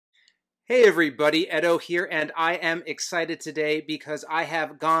Hey everybody, Edo here, and I am excited today because I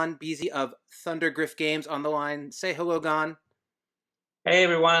have Gon Bisi of Thundergryph Games on the line. Say hello, Gon. Hey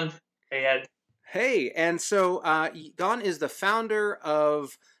everyone. Hey Ed. Hey, and so Gon is the founder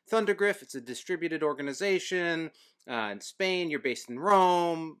of Thundergryph. It's a distributed organization in Spain. You're based in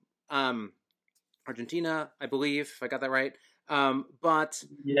Rome, Argentina, I believe, if I got that right. But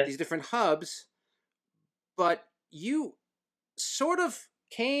Yes. these different hubs, but you sort of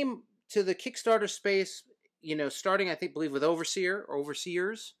came to the Kickstarter space, starting I think believe with Overseer or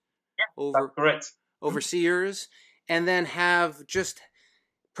Overseers, That's over correct. Mhm. Overseers, and then have just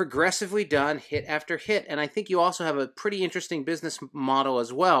progressively done hit after hit. And I think you also have a pretty interesting business model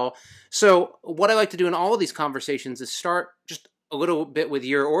as well. So what I like to do in all of these conversations is start just a little bit with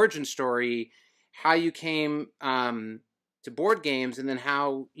your origin story, how you came to board games, and then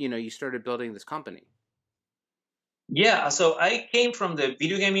how you started building this company. Yeah, so I came from the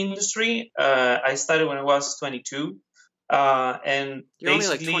video game industry. I started when I was 22. And You're only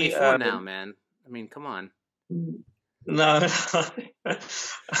like basically, 24 now, man. I mean, come on. no,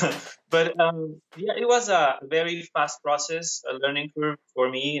 but yeah, it was a very fast process, a learning curve for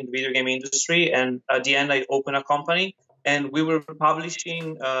me in the video game industry. And at the end, I opened a company, and we were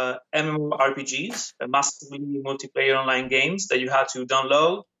publishing MMORPGs, massively multiplayer online games that you had to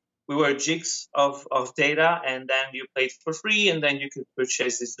download. We were jigs of data, and then you played for free, and then you could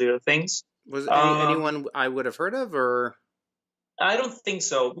purchase these little things. Was Um, anyone I would have heard of, or I don't think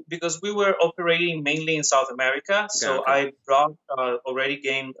so because we were operating mainly in South America. okay, So okay, I brought already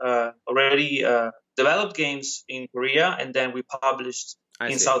developed games in Korea, and then we published I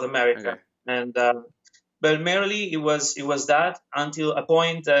in see. South America. Okay, And but merely it was that until a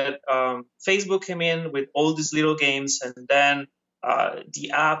point that Facebook came in with all these little games, and then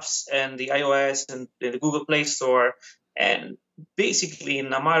the apps and the iOS and the Google Play Store, and basically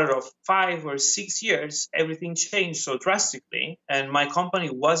in a matter of 5 or 6 years, everything changed so drastically, and my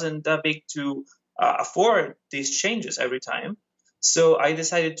company wasn't that big to afford these changes every time. So I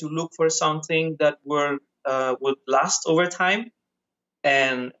decided to look for something that would last over time,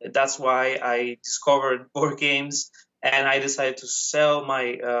 and that's why I discovered board games. And I decided to sell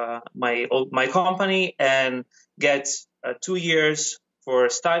my company and get 2 years for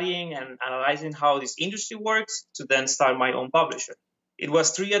studying and analyzing how this industry works to then start my own publisher. It was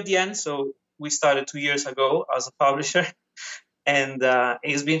three at the end, so we started 2 years ago as a publisher, and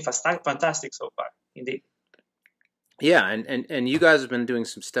it's been fantastic so far, indeed. yeah, and you guys have been doing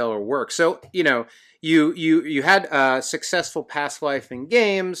some stellar work. So you had a successful past life in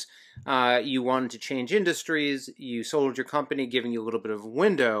games. You wanted to change industries. You sold your company, giving you a little bit of a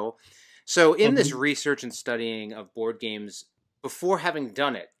window. So in this Mhm. research and studying of board games, before having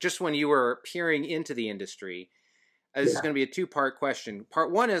done it, just when you were peering into the industry, this is Yeah. going to be a two-part question.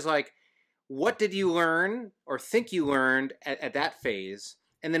 Part one is like, what did you learn or think you learned at that phase?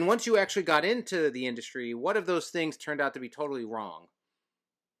 And then once you actually got into the industry, what of those things turned out to be totally wrong?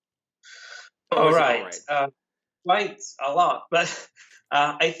 Or All was it all right. right? Quite a lot, but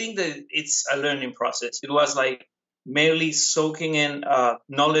I think that it's a learning process. It was like merely soaking in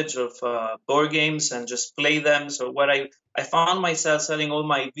knowledge of board games and just play them. So what I found myself selling all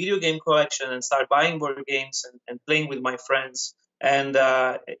my video game collection and start buying board games and playing with my friends. And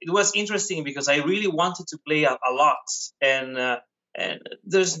it was interesting because I really wanted to play a lot, and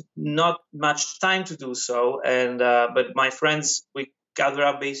there's not much time to do so. And but my friends, we gather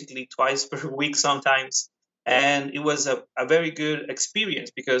up basically twice per week sometimes, and it was a very good experience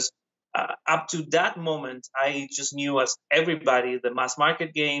because up to that moment I just knew, as everybody, the mass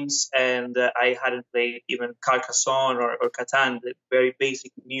market games, and I hadn't played even Carcassonne or Catan, the very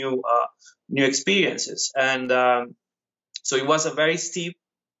basic new experiences. And so it was a very steep,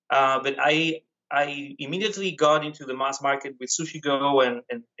 but I immediately got into the mass market with Sushi Go and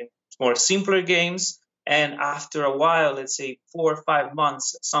more simpler games. And after a while, let's say 4 or 5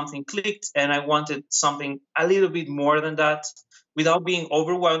 months, something clicked, and I wanted something a little bit more than that, without being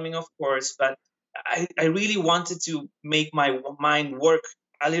overwhelming, of course. But I really wanted to make my mind work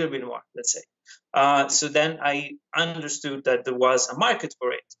a little bit more, let's say. So then I understood that there was a market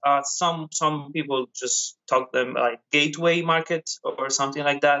for it. Some people just talk them like gateway market or something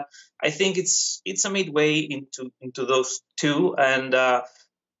like that. I think it's a midway into those two, and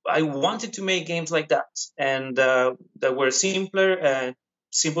I wanted to make games like that, and that were simpler and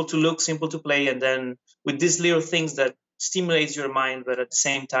simple to look, simple to play, and then with these little things that stimulates your mind, but at the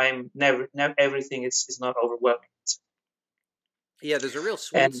same time, never everything is not overwhelming. Yeah, there's a real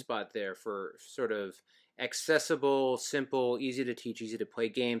sweet And spot there for sort of accessible, simple, easy to teach, easy to play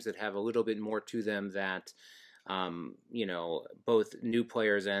games that have a little bit more to them that both new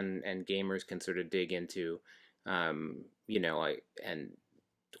players and gamers can sort of dig into. And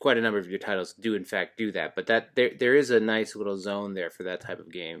quite a number of your titles do in fact do that, but that there is a nice little zone there for that type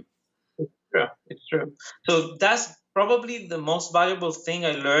of game. True. It's true. So that's probably the most valuable thing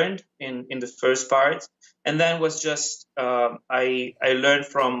I learned in the first part, and then was just I learned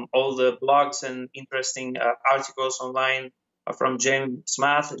from all the blogs and interesting articles online from James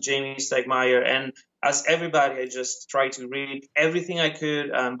Math, Jamie Stegmaier, and as everybody, I just tried to read everything I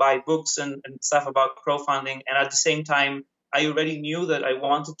could, buy books and stuff about crowdfunding, and at the same time, I already knew that I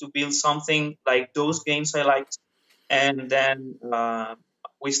wanted to build something like those games I liked, and then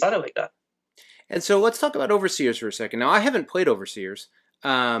we started like that. And so let's talk about Overseers for a second. Now, I haven't played Overseers,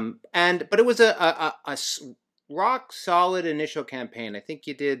 but it was a rock solid initial campaign. I think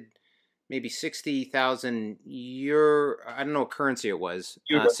you did maybe 60,000 euro. I don't know what currency it was.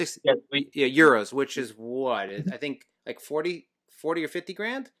 Euros. Euros, which is what? I think like 40 or 50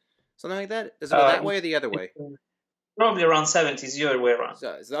 grand, something like that. Does it go that way or the other way? Probably around 70. It's the other way around.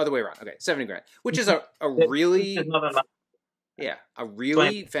 So it's the other way around. Okay, 70 grand, which is a really a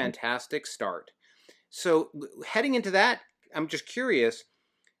really fantastic start. So heading into that, I'm just curious,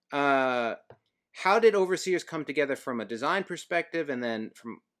 how did Overseers come together from a design perspective, and then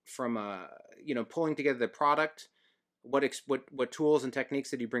from pulling together the product? What tools and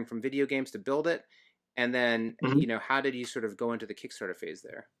techniques did you bring from video games to build it, and then how did you sort of go into the Kickstarter phase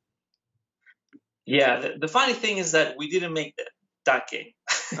there? Yeah, the funny thing is that we didn't make that game.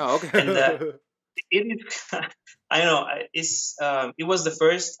 Oh, okay. And it is. I know it was the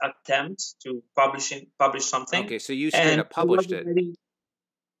first attempt to publish something. Okay, so you straight up published it.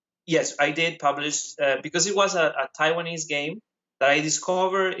 Yes, I did publish because it was a Taiwanese game that I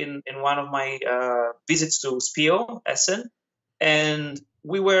discovered in one of my visits to Spiel, Essen, and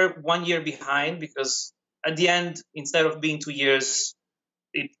we were 1 year behind because at the end, instead of being 2 years,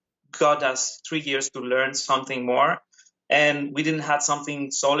 it got us 3 years to learn something more, and we didn't have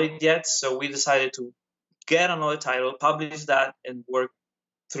something solid yet, so we decided to get another title, publish that, and work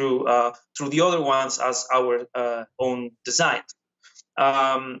through the other ones as our own design.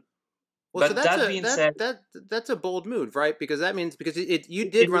 Well, so that's a bold move, right? Because that means you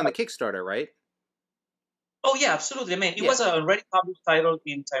did run the Kickstarter, right? Oh yeah, absolutely. I mean, it was an already published title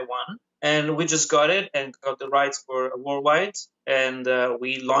in Taiwan, and we just got it and got the rights for worldwide, and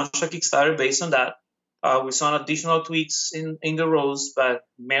we launched a Kickstarter based on that. We saw additional tweaks in the roles, but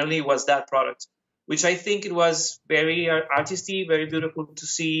mainly was that product, which I think it was very artisty, very beautiful to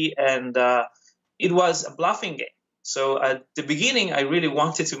see, and it was a bluffing game. So at the beginning, I really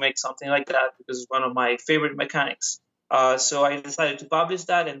wanted to make something like that because it's one of my favorite mechanics. So I decided to publish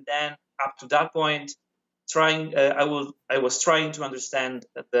that, and then up to that point, I was trying to understand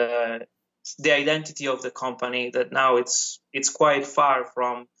the identity of the company. That now it's quite far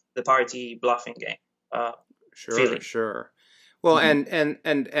from the party bluffing game. Sure. Well, and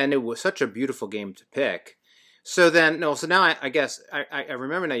it was such a beautiful game to pick. So now I guess I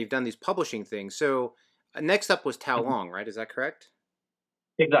remember now you've done these publishing things. So next up was Tao Long, right? Is that correct?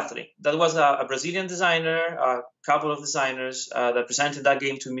 Exactly. That was a Brazilian designer, a couple of designers that presented that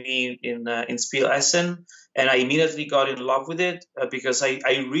game to me in Spiel Essen, and I immediately got in love with it because I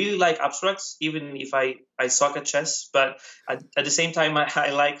really like abstracts, even if I suck at chess. But at the same time,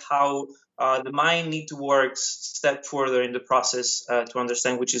 I like how the mind need to work step further in the process to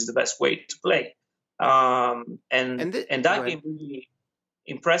understand which is the best way to play. And that game really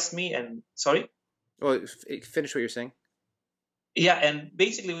impressed me. And sorry. Well, finish what you're saying. Yeah, and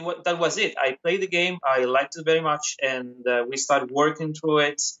basically that was it. I played the game, I liked it very much, and we started working through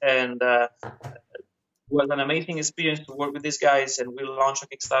it, and it was an amazing experience to work with these guys, and we launched a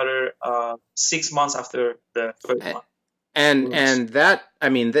Kickstarter 6 months after the first one. And that, I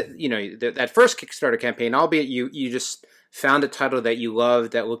mean, that first Kickstarter campaign, albeit you just found a title that you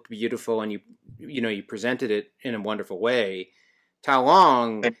loved, that looked beautiful, and you presented it in a wonderful way. Tao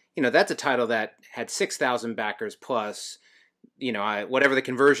Long, that's a title that had 6,000 backers plus, whatever the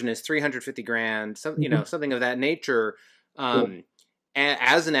conversion is, 350 grand, something of that nature,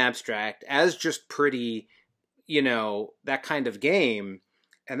 as an abstract, as just pretty, that kind of game,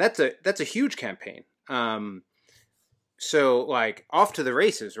 and that's a huge campaign. So like off to the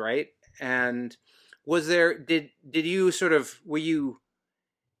races, right? And was there, did you sort of,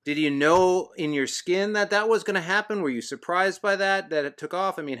 did you know in your skin that was going to happen? Were you surprised by that it took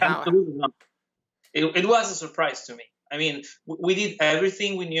off? I mean, how? Absolutely not. It was a surprise to me. I mean, we did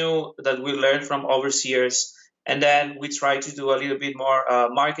everything we knew that we learned from Overseers, and then we tried to do a little bit more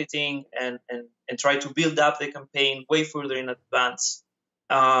marketing and try to build up the campaign way further in advance.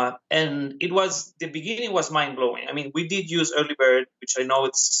 And it was, the beginning was mind blowing. I mean, we did use early bird, which I know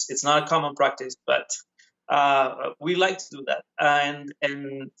it's not a common practice, but we like to do that. And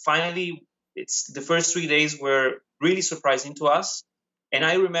finally, it's the first 3 days were really surprising to us. And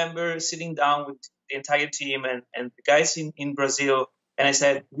I remember sitting down with the entire team and the guys in Brazil, and I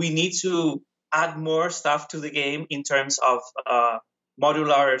said, we need to add more stuff to the game in terms of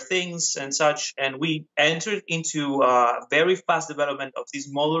modular things and such. And we entered into very fast development of these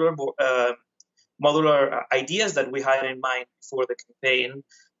modular ideas that we had in mind for the campaign.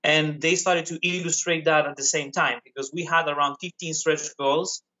 And they started to illustrate that at the same time, because we had around 15 stretch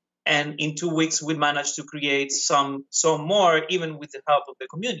goals. And in 2 weeks, we managed to create some more, even with the help of the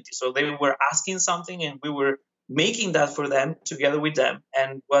community. So they were asking something, and we were making that for them together with them,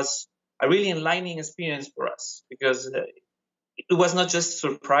 and was a really enlightening experience for us, because it was not just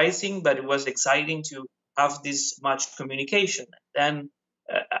surprising, but it was exciting to have this much communication. And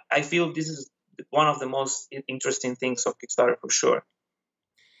I feel this is one of the most interesting things of Kickstarter for sure.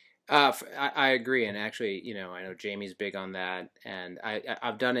 I agree, and actually, I know Jamie's big on that, and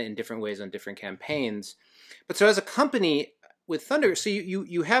I've done it in different ways on different campaigns. But so as a company with Thunder, so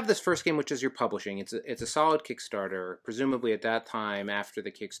you have this first game, which is your publishing. It's a solid Kickstarter. Presumably at that time, after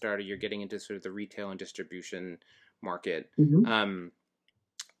the Kickstarter, you're getting into sort of the retail and distribution market, and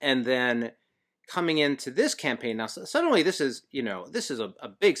then coming into this campaign now, suddenly this is a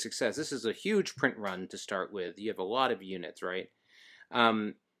big success. This is a huge print run to start with. You have a lot of units, right?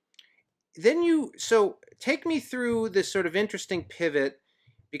 So take me through this sort of interesting pivot,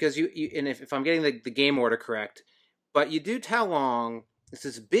 because and if I'm getting the game order correct, but you do Tao Long. It's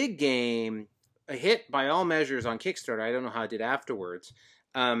this big game, a hit by all measures on Kickstarter. I don't know how it did afterwards.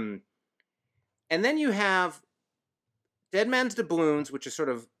 And then you have Dead Man's Doubloons, which is sort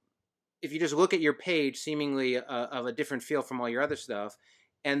of, if you just look at your page, seemingly of a different feel from all your other stuff.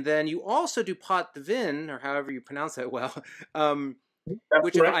 And then you also do Pot de Vin, or however you pronounce that well,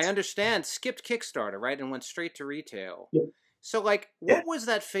 which, if I understand, skipped Kickstarter, right, and went straight to retail. Yeah. So, what was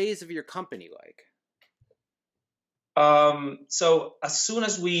that phase of your company like? So as soon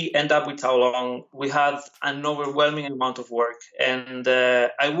as we end up with Tao Long, we had an overwhelming amount of work, and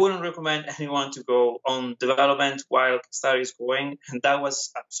I wouldn't recommend anyone to go on development while Kickstarter is going, and that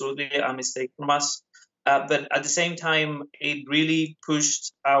was absolutely a mistake from us. But at the same time, it really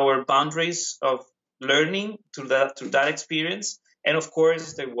pushed our boundaries of learning through that experience. And of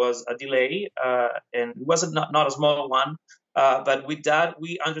course, there was a delay, and it was not a small one. But with that,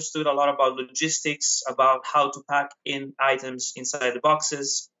 we understood a lot about logistics, about how to pack in items inside the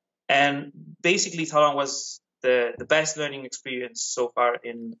boxes. And basically, Tao Long was the best learning experience so far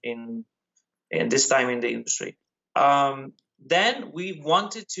in this time in the industry. Then we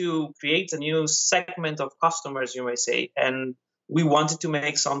wanted to create a new segment of customers, you may say, and we wanted to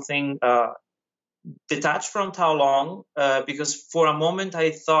make something detached from Tao Long, because for a moment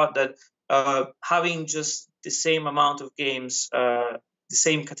I thought that having just the same amount of games, the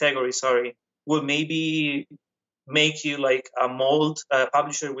same category, will maybe make you like a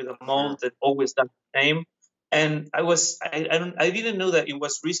publisher with a mold that always does the same. And I didn't know that it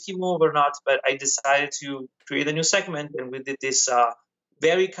was risky move or not, but I decided to create a new segment, and we did this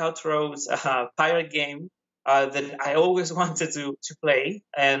very cutthroat pirate game that I always wanted to play,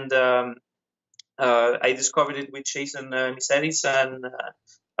 and I discovered it with Jason Miseris, an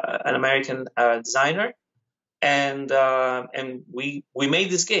American designer, and we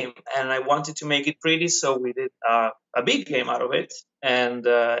made this game, and I wanted to make it pretty, so we did a big game out of it, and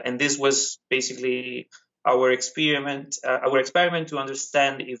this was basically our experiment to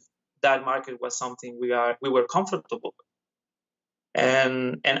understand if that market was something we were comfortable with.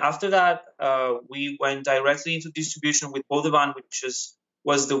 And after that, we went directly into distribution with Bodevan, which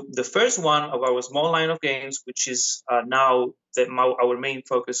was the first one of our small line of games, which is now our main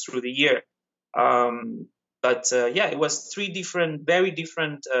focus through the year. But it was very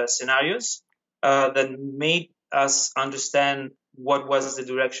different scenarios that made us understand what was the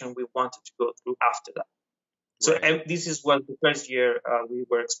direction we wanted to go through after that. So this was the first year we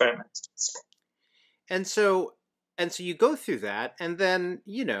were experimenting. And so you go through that, and then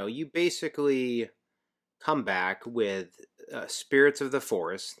you basically come back with Spirits of the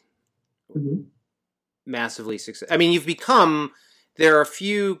Forest, massively successful. I mean, there are a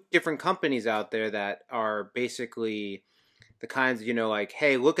few different companies out there that are basically the kinds, like,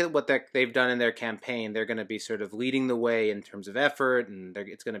 hey, look at what they've done in their campaign. They're going to be sort of leading the way in terms of effort, and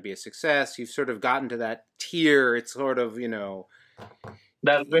it's going to be a success. You've sort of gotten to that tier. It's sort of,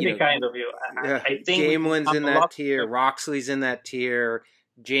 That's really kind of you. I think Gamelin's in that tier. Roxley's in that tier.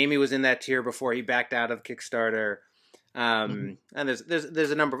 Jamie was in that tier before he backed out of Kickstarter. And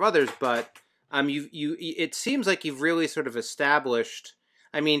there's a number of others, but it seems like you've really sort of established.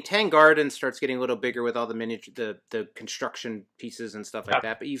 I mean, Tang Garden starts getting a little bigger with all the miniature, the construction pieces and stuff like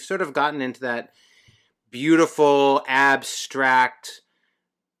that. But you've sort of gotten into that beautiful, abstract,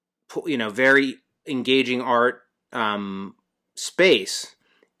 very engaging art space.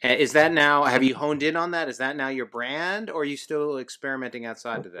 Is that now? Have you honed in on that? Is that now your brand, or are you still experimenting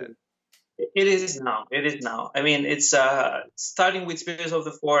outside of that? It is now. It is now. I mean, it's starting with Spirits of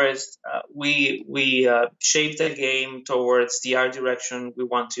the Forest. We shaped the game towards the art direction we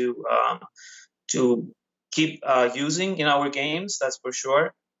want to keep using in our games. That's for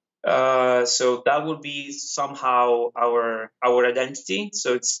sure. So that would be somehow our identity.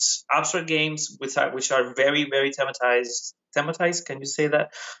 So it's abstract games which are very very thematized. Thematized? Can you say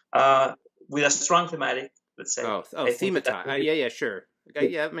that? With a strong thematic, let's say. Thematized. Yeah, sure. Okay,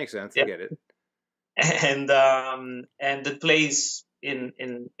 yeah, that makes sense. Yeah. I get it. And it plays in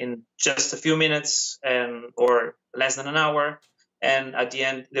just a few minutes or less than an hour, and at the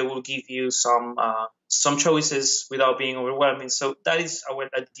end they will give you some choices without being overwhelming. So that is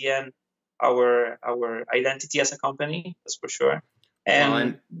at the end our identity as a company, that's for sure.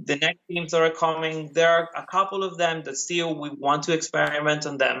 And the next games that are coming, there are a couple of them that still we want to experiment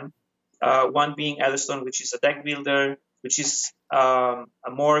on them. One being Edelstone, which is a deck builder, which is a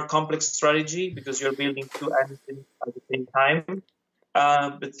more complex strategy because you're building two engines at the same time.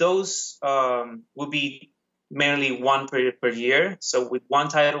 But those will be mainly one per year. So with one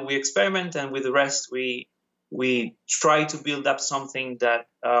title we experiment, and with the rest we try to build up something that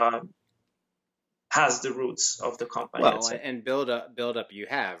has the roots of the company. Well, and build up you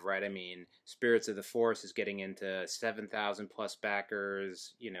have, right? I mean, Spirits of the Forest is getting into 7,000 plus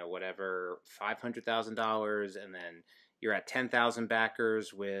backers, whatever, $500,000, and then you're at 10,000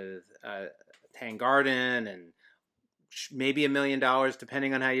 backers with Tang Garden, and maybe $1 million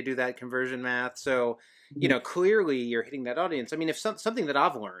depending on how you do that conversion math. So, clearly you're hitting that audience. I mean, if something that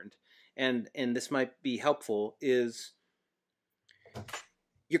I've learned, and this might be helpful, is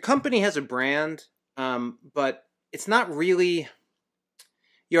your company has a brand, but it's not really.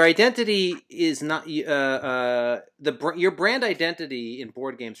 Your identity is not your brand identity in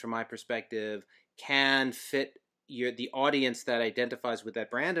board games, from my perspective, can fit the audience that identifies with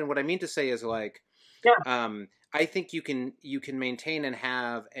that brand. And what I mean to say is, like, I think you can maintain and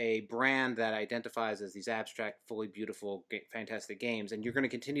have a brand that identifies as these abstract, fully beautiful, fantastic games, and you're going to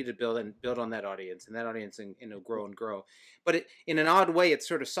continue to build on that audience, and that audience grow and grow. But in an odd way, it's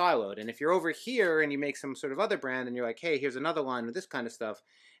sort of siloed. And if you're over here and you make some sort of other brand, and you're like, hey, here's another line with this kind of stuff,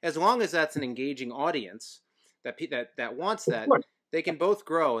 as long as that's an engaging audience that wants that, they can both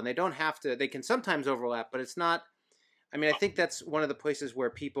grow, and they don't have to. They can sometimes overlap, but it's not. I mean, I think that's one of the places where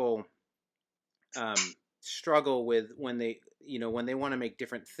people struggle with when they want to make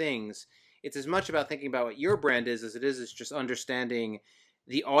different things. It's as much about thinking about what your brand is as it is just understanding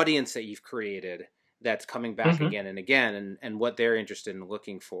the audience that you've created that's coming back again and again, and what they're interested in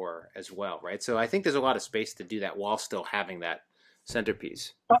looking for as well, right? So I think there's a lot of space to do that while still having that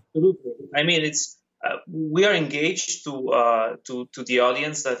centerpiece. Absolutely. I mean, it's we are engaged to the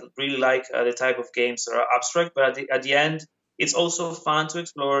audience that really like the type of games that are abstract, but at the end, it's also fun to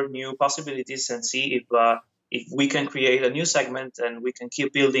explore new possibilities and see if we can create a new segment, and we can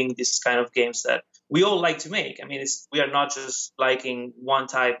keep building this kind of games that we all like to make. I mean, we are not just liking one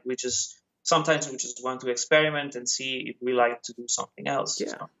type. Sometimes we just want to experiment and see if we like to do something else. Yeah,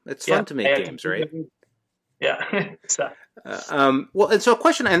 so, it's fun to make games, right? Yeah. Well, and so a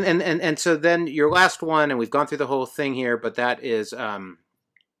question, and so then your last one, and we've gone through the whole thing here, but that is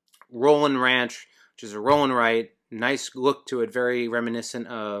Roland Ranch, which is a roll and write. Nice look to it, very reminiscent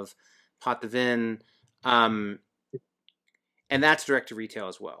of Pot de Vin, and that's direct to retail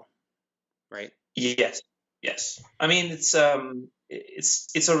as well, right? Yes. I mean, it's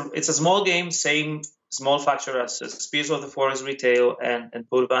a small game, same small factor as Spears of the Forest retail and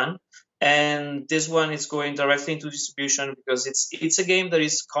Pulvan. And this one is going directly into distribution because it's a game that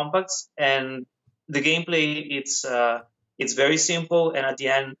is compact, and the gameplay it's very simple, and at the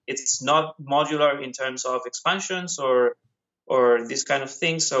end it's not modular in terms of expansions or this kind of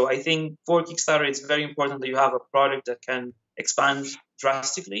thing. So I think for Kickstarter it's very important that you have a product that can expand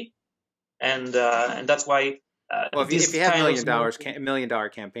drastically, and that's why. Well, if you have $1 million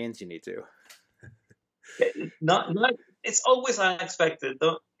campaigns, you need to. Not it's always unexpected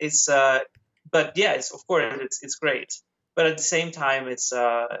though. It's but yeah, of course it's great, but at the same time it's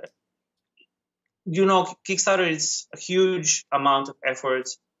Kickstarter is a huge amount of effort,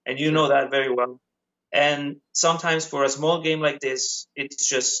 and you know that very well. And sometimes for a small game like this, it's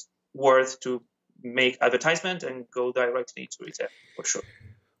just worth to make advertisement and go directly to retail for sure.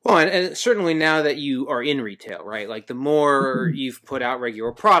 Well, and certainly now that you are in retail, right? Like the more you've put out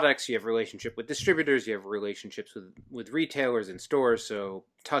regular products, you have a relationship with distributors, you have relationships with retailers and stores. So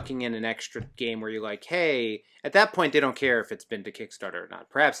tucking in an extra game where you're like, hey, at that point, they don't care if it's been to Kickstarter or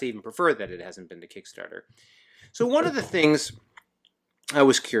not. Perhaps they even prefer that it hasn't been to Kickstarter. So one of the things I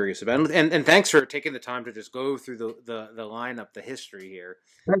was curious about, and thanks for taking the time to just go through the lineup, the history here.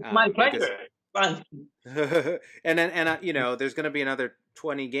 That's my pleasure. Fun. and you know, there's going to be another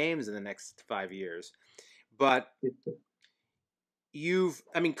 20 games in the next 5 years, but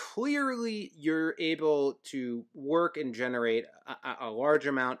clearly you're able to work and generate a large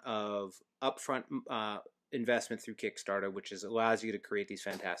amount of upfront investment through Kickstarter, which allows you to create these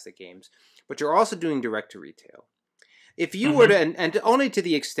fantastic games, but you're also doing direct to retail. If you were to, and only to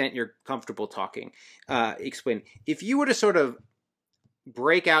the extent you're comfortable talking, explain, if you were to sort of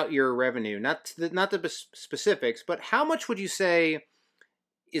break out your revenue, not the specifics, but how much would you say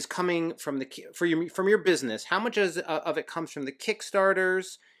is coming from from your business? How much of it comes from the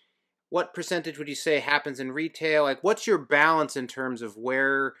Kickstarters? What percentage would you say happens in retail? Like, what's your balance in terms of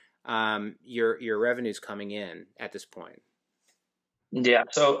where your revenue's coming in at this point? Yeah,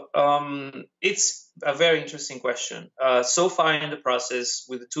 so it's a very interesting question. So far in the process,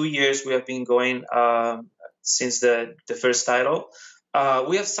 with the 2 years we have been going since the first title,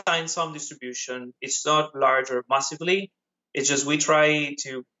 we have signed some distribution. It's not large or massively. It's just we try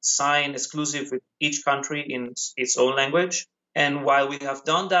to sign exclusive with each country in its own language. And while we have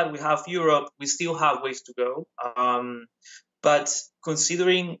done that, we have Europe, we still have ways to go. But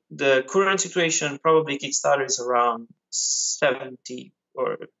considering the current situation, probably Kickstarter is around 70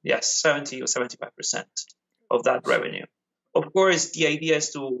 or 75% of that revenue. Of course, the idea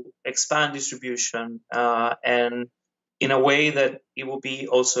is to expand distribution and in a way that it will be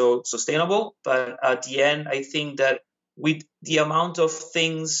also sustainable. But at the end, I think that with the amount of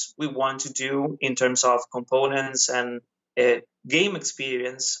things we want to do in terms of components and game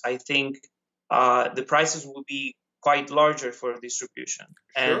experience, I think the prices will be quite larger for distribution.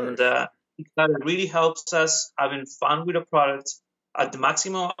 Sure. And Kickstarter really helps us having fun with a product at the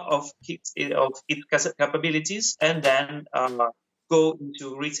maximum of its capabilities, and then go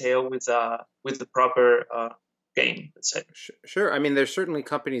into retail with the proper game, let's say. Sure. I mean, there's certainly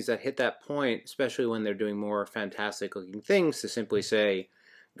companies that hit that point, especially when they're doing more fantastic looking things, to simply say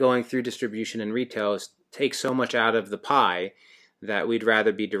going through distribution and retail takes so much out of the pie that we'd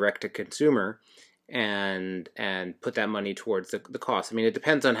rather be direct to consumer and put that money towards the cost. I mean, it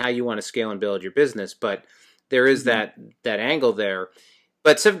depends on how you want to scale and build your business, but there is that angle there.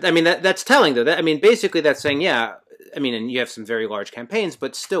 But I mean, that's telling though. I mean, basically that's saying, yeah, I mean, and you have some very large campaigns,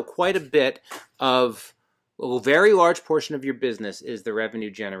 but still quite a bit of a very large portion of your business is the revenue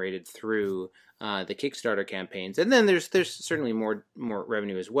generated through the Kickstarter campaigns. And then there's certainly more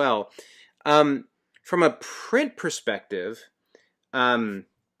revenue as well. From a print perspective, I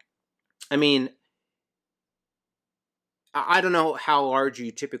mean, I don't know how large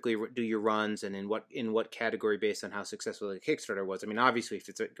you typically do your runs and in what category based on how successful the Kickstarter was. I mean, obviously, if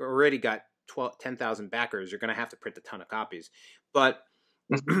it's already got 10,000 backers, you're going to have to print a ton of copies. But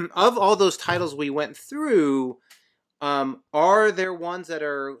of all those titles we went through, are there ones that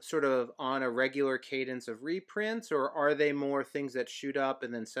are sort of on a regular cadence of reprints, or are they more things that shoot up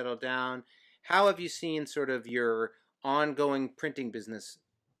and then settle down? How have you seen sort of your ongoing printing business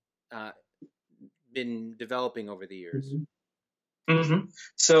been developing over the years?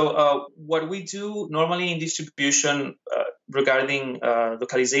 So what we do normally in distribution regarding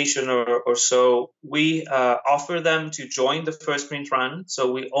localization or so, we offer them to join the first print run.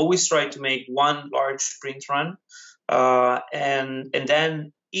 So we always try to make one large print run, and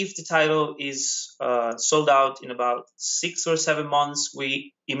then if the title is sold out in about 6 or 7 months,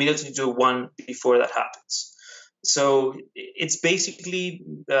 we immediately do one before that happens. So it's basically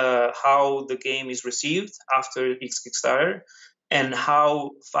how the game is received after its Kickstarter and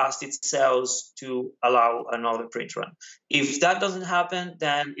how fast it sells to allow another print run. If that doesn't happen,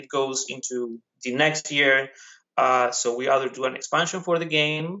 then it goes into the next year. So we either do an expansion for the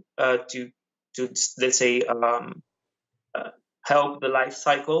game to let's say help the life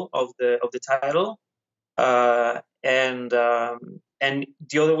cycle of the title, and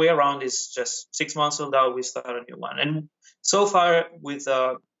the other way around is just 6 months sold out, we start a new one. And so far with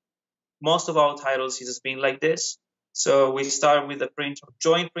most of our titles, it has been like this. So we start with a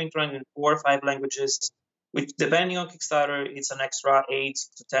joint print run in 4 or 5 languages, which depending on Kickstarter, it's an extra 8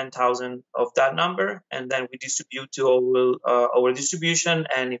 to 10,000 of that number. And then we distribute to our distribution.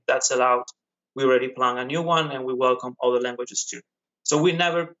 And if that's allowed, we already plan a new one and we welcome other languages too. So we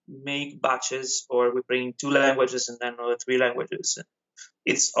never make batches, or we bring 2 languages and then another 3 languages.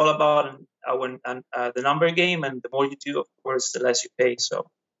 It's all about the number game, and the more you do, of course, the less you pay.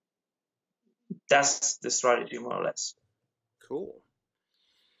 So that's the strategy, more or less. Cool.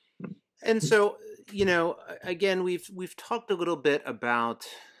 And so, again, we've talked a little bit about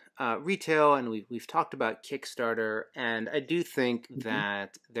retail, and we've talked about Kickstarter, and I do think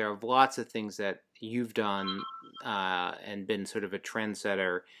that there are lots of things that you've done and been sort of a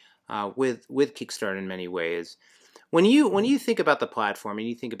trendsetter with Kickstarter in many ways. When you think about the platform and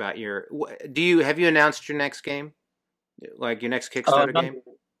you think about have you announced your next game, like your next Kickstarter game?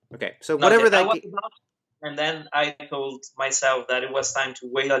 Okay, so whatever that. And then I told myself that it was time to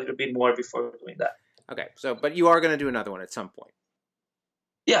wait a little bit more before doing that. Okay, but you are going to do another one at some point.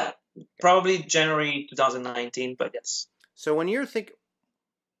 Yeah, probably January 2019, but yes. So when you're thinking,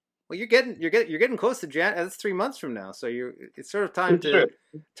 well, you're getting close to Jan. That's 3 months from now. So it's sort of time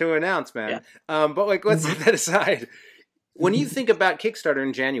to announce, man. Yeah. But like, let's set that aside. When you think about Kickstarter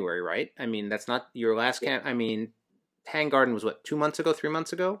in January, right? I mean, that's not your last camp. I mean, Hang Garden was what, 2 months ago, 3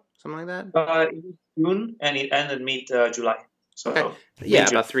 months ago, something like that. It was June, and it ended mid July. So okay. Yeah,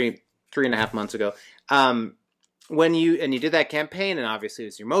 about 3.5 months ago. When you did that campaign, and obviously it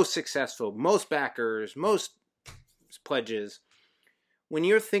was your most successful, most backers, most pledges. When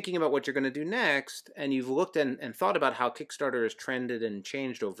you're thinking about what you're going to do next, and you've looked and thought about how Kickstarter has trended and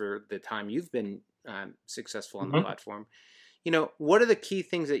changed over the time you've been successful on the platform, what are the key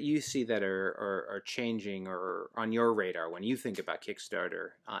things that you see that are changing or on your radar when you think about Kickstarter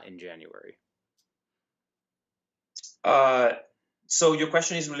in January? So your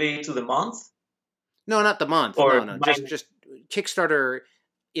question is related to the month? No, not the month. Or no. Just Kickstarter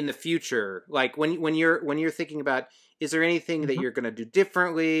in the future. Like when you're thinking about, is there anything that you're going to do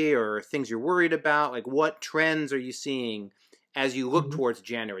differently, or things you're worried about? Like, what trends are you seeing as you look towards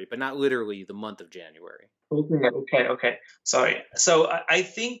January, but not literally the month of January? Okay. Sorry. So I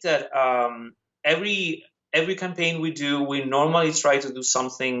think that every campaign we do, we normally try to do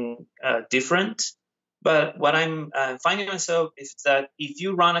something different. But what I'm finding myself is that if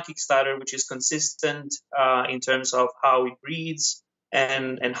you run a Kickstarter which is consistent in terms of how it reads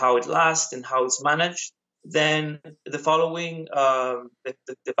and how it lasts and how it's managed, then the following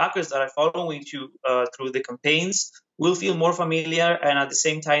the backers that are following you through the campaigns will feel more familiar, and at the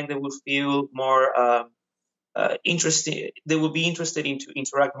same time they will feel more interesting. They will be interested in to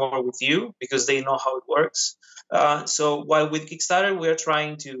interact more with you because they know how it works. So while with Kickstarter we are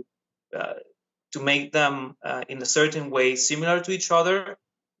trying to make them in a certain way similar to each other,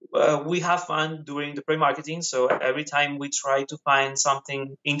 we have fun during the pre-marketing. So every time we try to find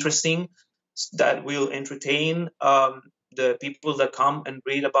something interesting that will entertain the people that come and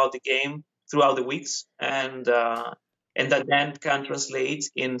read about the game throughout the weeks, and that then can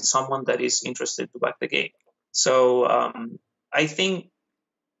translate in someone that is interested to back the game. So I think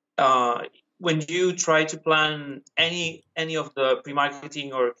when you try to plan any of the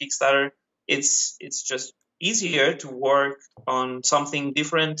pre-marketing or Kickstarter, it's just easier to work on something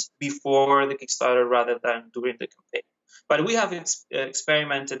different before the Kickstarter rather than during the campaign. But we have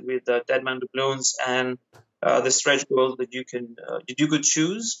experimented with Dead Man Doubloons and the stretch goals that you could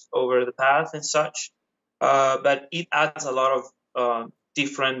choose over the path and such. But it adds a lot of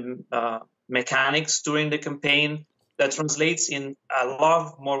different mechanics during the campaign that translates in a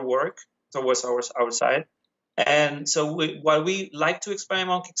lot more work towards our side. And so while we like to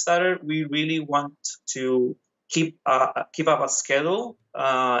experiment on Kickstarter, we really want to keep up a schedule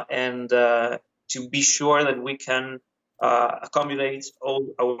and to be sure that we can accumulate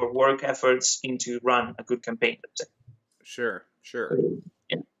all our work efforts into run a good campaign. Sure.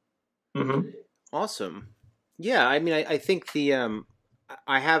 Yeah. Awesome. Yeah, I mean, I think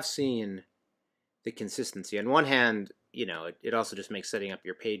I have seen the consistency. On one hand, it also just makes setting up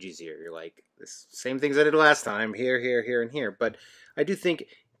your page easier. You're like, this same things I did last time, here, and here. But I do think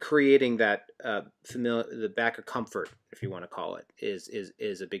creating that the backer comfort, if you want to call it,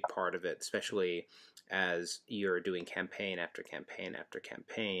 is a big part of it, especially as you're doing campaign after campaign after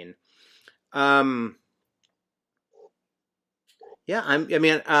campaign. Yeah,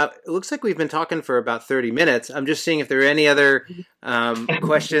 it looks like we've been talking for about 30 minutes. I'm just seeing if there are any other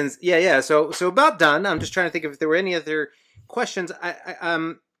questions. Yeah. So about done. I'm just trying to think if there were any other questions.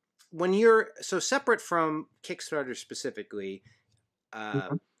 When you're so separate from Kickstarter specifically,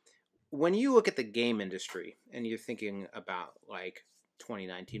 when you look at the game industry and you're thinking about like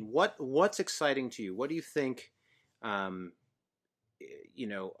 2019, what's exciting to you? What do you think? What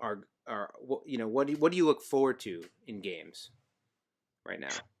do you look forward to in games right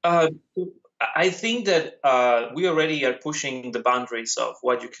now? I think that we already are pushing the boundaries of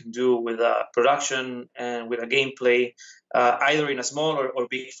what you can do with a production and with a gameplay, either in a small or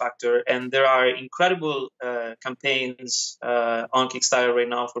big factor. And there are incredible campaigns on Kickstarter right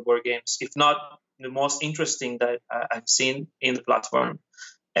now for board games, if not the most interesting that I've seen in the platform.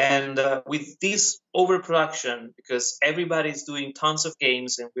 And with this overproduction, because everybody's doing tons of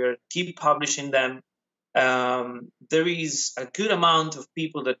games and we're keep publishing them, there is a good amount of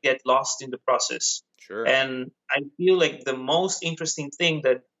people that get lost in the process. Sure. And I feel like the most interesting thing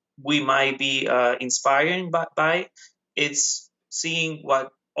that we might be inspiring by it's seeing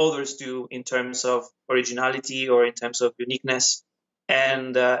what others do in terms of originality or in terms of uniqueness.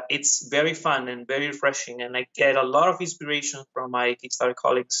 And it's very fun and very refreshing. And I get a lot of inspiration from my Kickstarter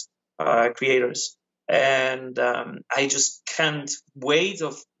colleagues, creators. And I just can't wait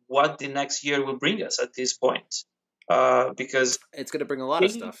of what the next year will bring us at this point, because it's going to bring a lot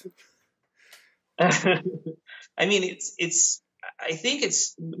of stuff. I mean, it's. I think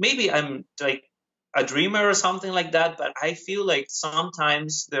it's maybe I'm like a dreamer or something like that, but I feel like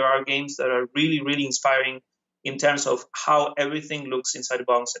sometimes there are games that are really, really inspiring in terms of how everything looks inside the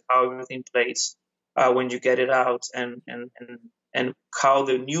box and how everything plays when you get it out, and how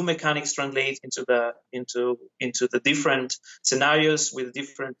the new mechanics translate into the different scenarios with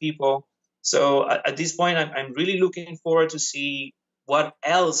different people. So at this point, I'm really looking forward to see what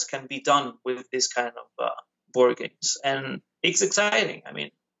else can be done with this kind of board games, and it's exciting. I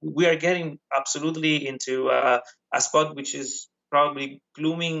mean, we are getting absolutely into a spot which is probably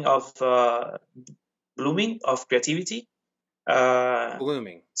blooming of creativity.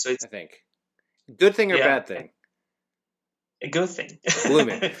 Blooming. So it's, I think, good thing or yeah, bad thing? A good thing.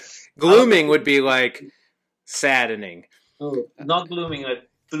 Blooming. Glooming would be like saddening. Oh, not blooming, like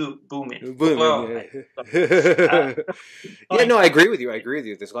booming. Booming. Well, yeah, no, I agree with you.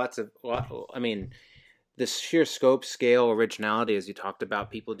 There's I mean, the sheer scope, scale, originality, as you talked about,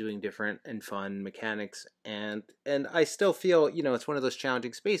 people doing different and fun mechanics, and I still feel, it's one of those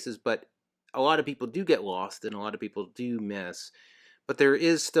challenging spaces, but a lot of people do get lost and a lot of people do miss. But there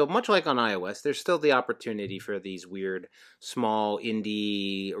is still, much like on iOS, there's still the opportunity for these weird, small,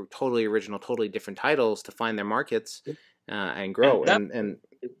 indie, or totally original, totally different titles to find their markets and grow. And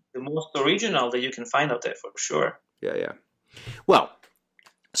the most original that you can find out there, for sure. Yeah. Well,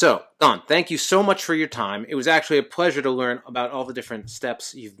 so, Don, thank you so much for your time. It was actually a pleasure to learn about all the different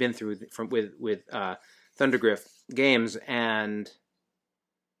steps you've been through with Thundergryph Games, and,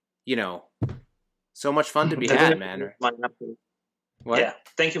 so much fun to be had, man. What? Yeah,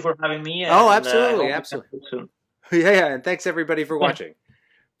 thank you for having me. And, absolutely. Yeah, and thanks everybody for watching.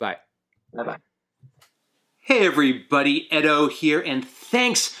 Bye. Bye-bye. Hey everybody, Edo here, and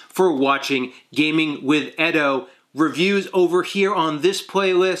thanks for watching Gaming with Edo. Reviews over here on this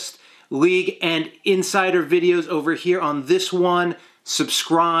playlist, League and Insider videos over here on this one.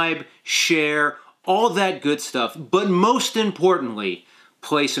 Subscribe, share, all that good stuff. But most importantly,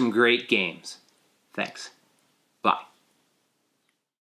 play some great games. Thanks.